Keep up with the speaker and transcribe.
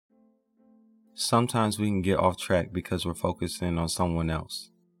Sometimes we can get off track because we're focusing on someone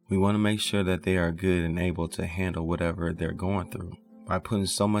else. We want to make sure that they are good and able to handle whatever they're going through. By putting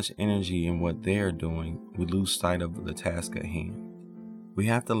so much energy in what they are doing, we lose sight of the task at hand. We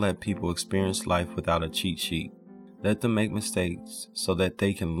have to let people experience life without a cheat sheet. Let them make mistakes so that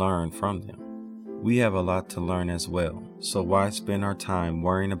they can learn from them. We have a lot to learn as well, so why spend our time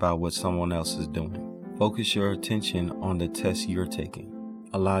worrying about what someone else is doing? Focus your attention on the test you're taking.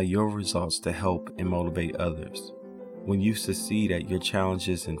 Allow your results to help and motivate others. When you succeed at your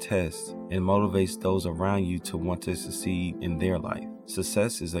challenges and tests, it motivates those around you to want to succeed in their life.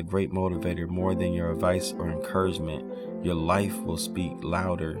 Success is a great motivator. More than your advice or encouragement, your life will speak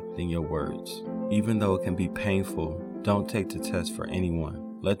louder than your words. Even though it can be painful, don't take the test for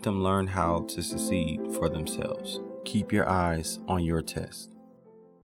anyone. Let them learn how to succeed for themselves. Keep your eyes on your test.